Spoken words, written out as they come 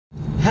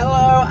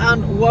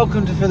and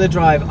welcome to For The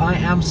Drive. I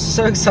am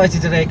so excited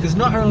today because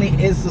not only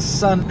is the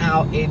sun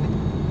out in,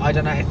 I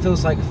don't know, it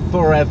feels like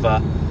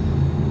forever.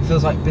 It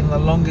feels like it's been the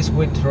longest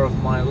winter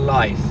of my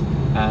life.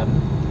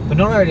 But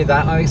not only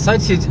that, I'm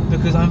excited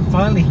because I'm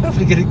finally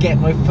hopefully going to get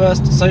my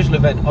first social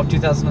event of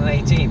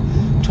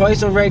 2018.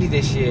 Twice already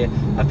this year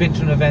I've been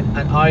to an event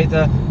and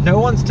either no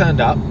one's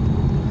turned up,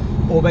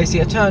 or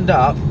basically I turned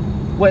up,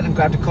 went and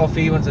grabbed a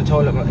coffee, went to the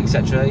toilet,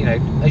 etc. You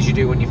know, as you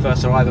do when you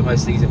first arrive at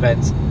most of these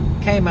events.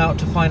 Came out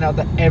to find out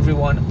that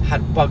everyone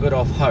had buggered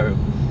off home.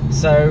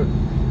 So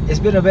it's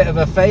been a bit of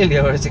a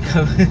failure as it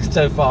comes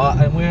so far,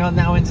 and we are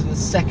now into the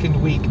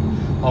second week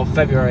of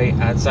February,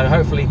 and so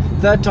hopefully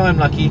third time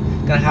lucky,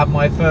 gonna have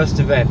my first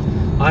event.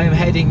 I am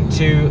heading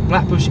to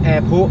Blackbushe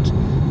Airport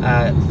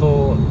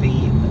for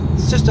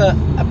it's just a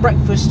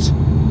breakfast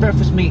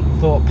meet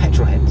for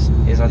petrolheads,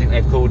 is I think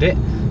they've called it,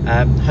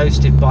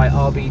 hosted by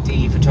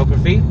RBD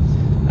Photography.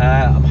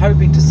 I'm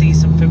hoping to see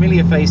some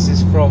familiar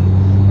faces from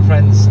my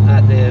friends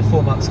at the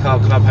 4 Months Car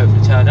Club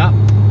hopefully turn up.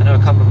 I know a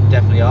couple of them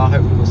definitely are.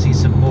 Hopefully we'll see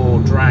some more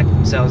drag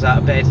themselves out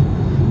of bed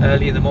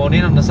early in the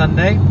morning on a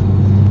Sunday.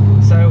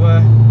 So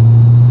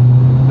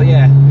but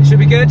yeah, it should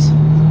be good.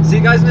 See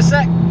you guys in a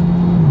sec.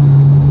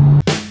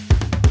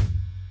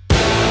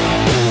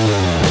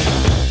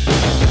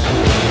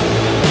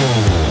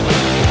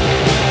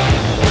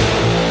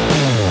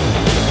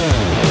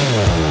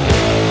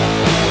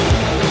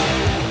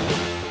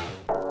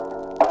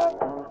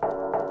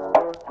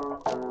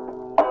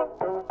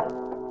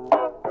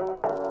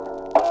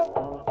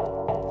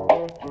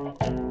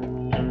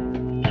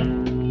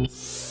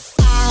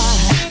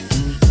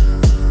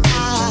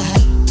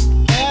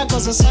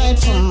 Aside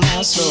from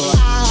my soul,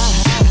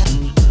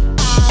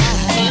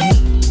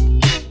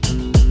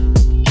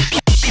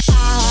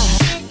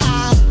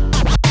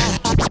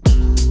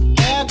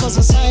 there goes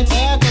a sight,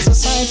 there goes a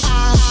sight.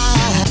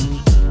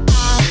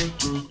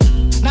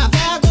 Now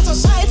there goes a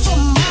sight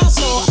from my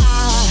soul.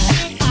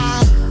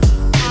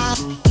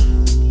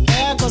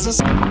 There goes a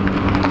sight.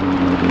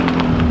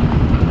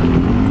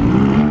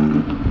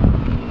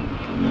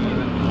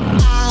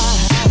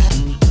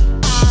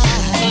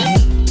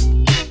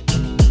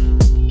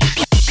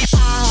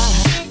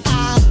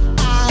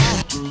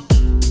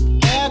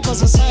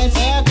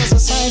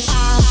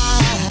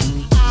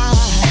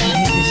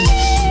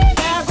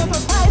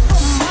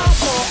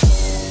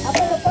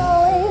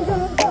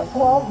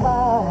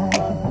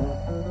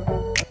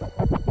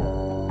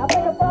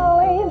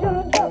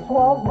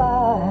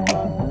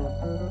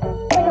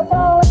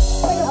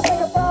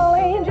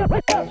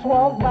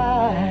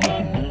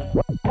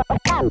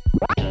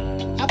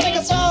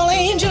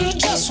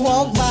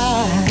 Walk by.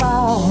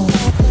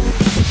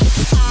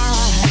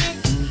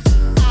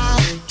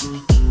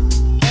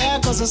 There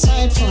goes a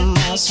sight from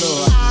my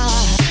soul.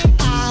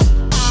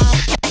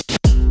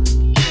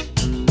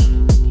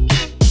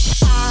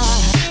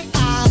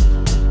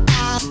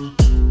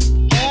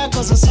 There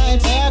goes a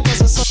sight, there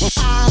goes a sight.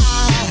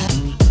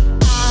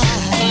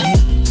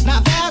 Now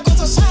there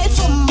goes a sight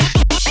from my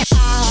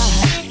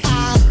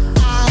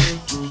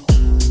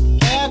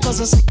there goes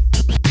a sight.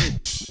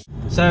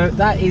 So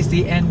that is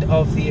the end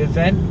of the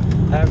event.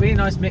 Really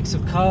nice mix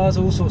of cars,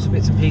 all sorts of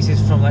bits and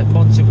pieces, from like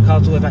modern supercars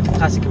all the way back to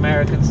classic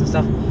Americans and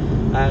stuff.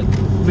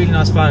 Really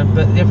nice fun,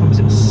 but the other problem was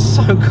it was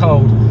so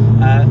cold.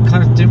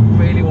 Kind of didn't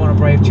really want to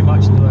brave too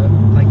much,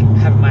 like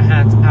having my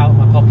hands out of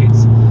my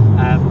pockets.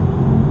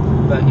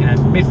 But you know,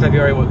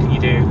 mid-February, what can you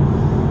do?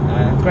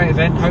 Great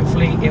event.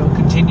 Hopefully it will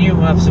continue.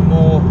 We'll have some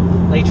more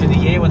later in the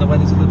year when the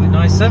weather's a little bit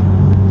nicer.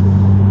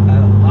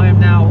 I am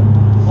now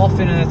off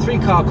in a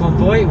 3-car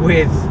convoy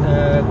with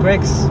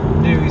Greg's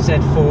new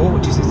Z4,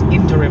 which is his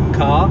interim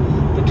car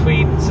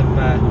between some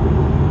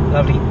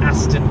lovely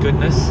Aston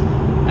goodness.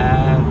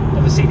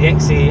 Obviously the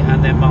XE,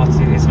 and then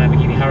Martin's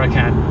Lamborghini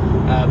Huracan.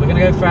 We're going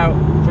to go for a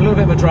little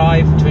bit of a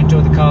drive to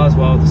enjoy the cars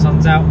while the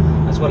sun's out,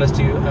 as well as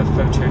do a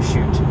photo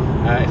shoot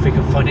if we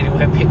can find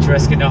anywhere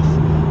picturesque enough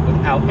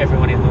without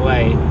everyone in the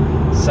way.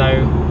 So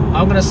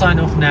I'm going to sign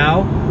off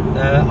now.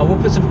 I will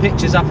put some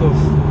pictures up of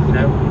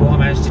what I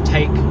managed to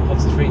take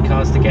of the 3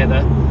 cars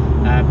together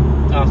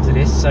after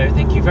this. So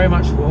thank you very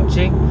much for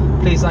watching.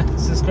 Please like and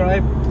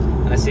subscribe,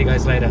 and I'll see you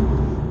guys later.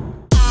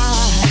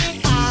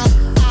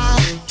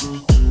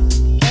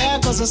 There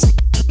goes a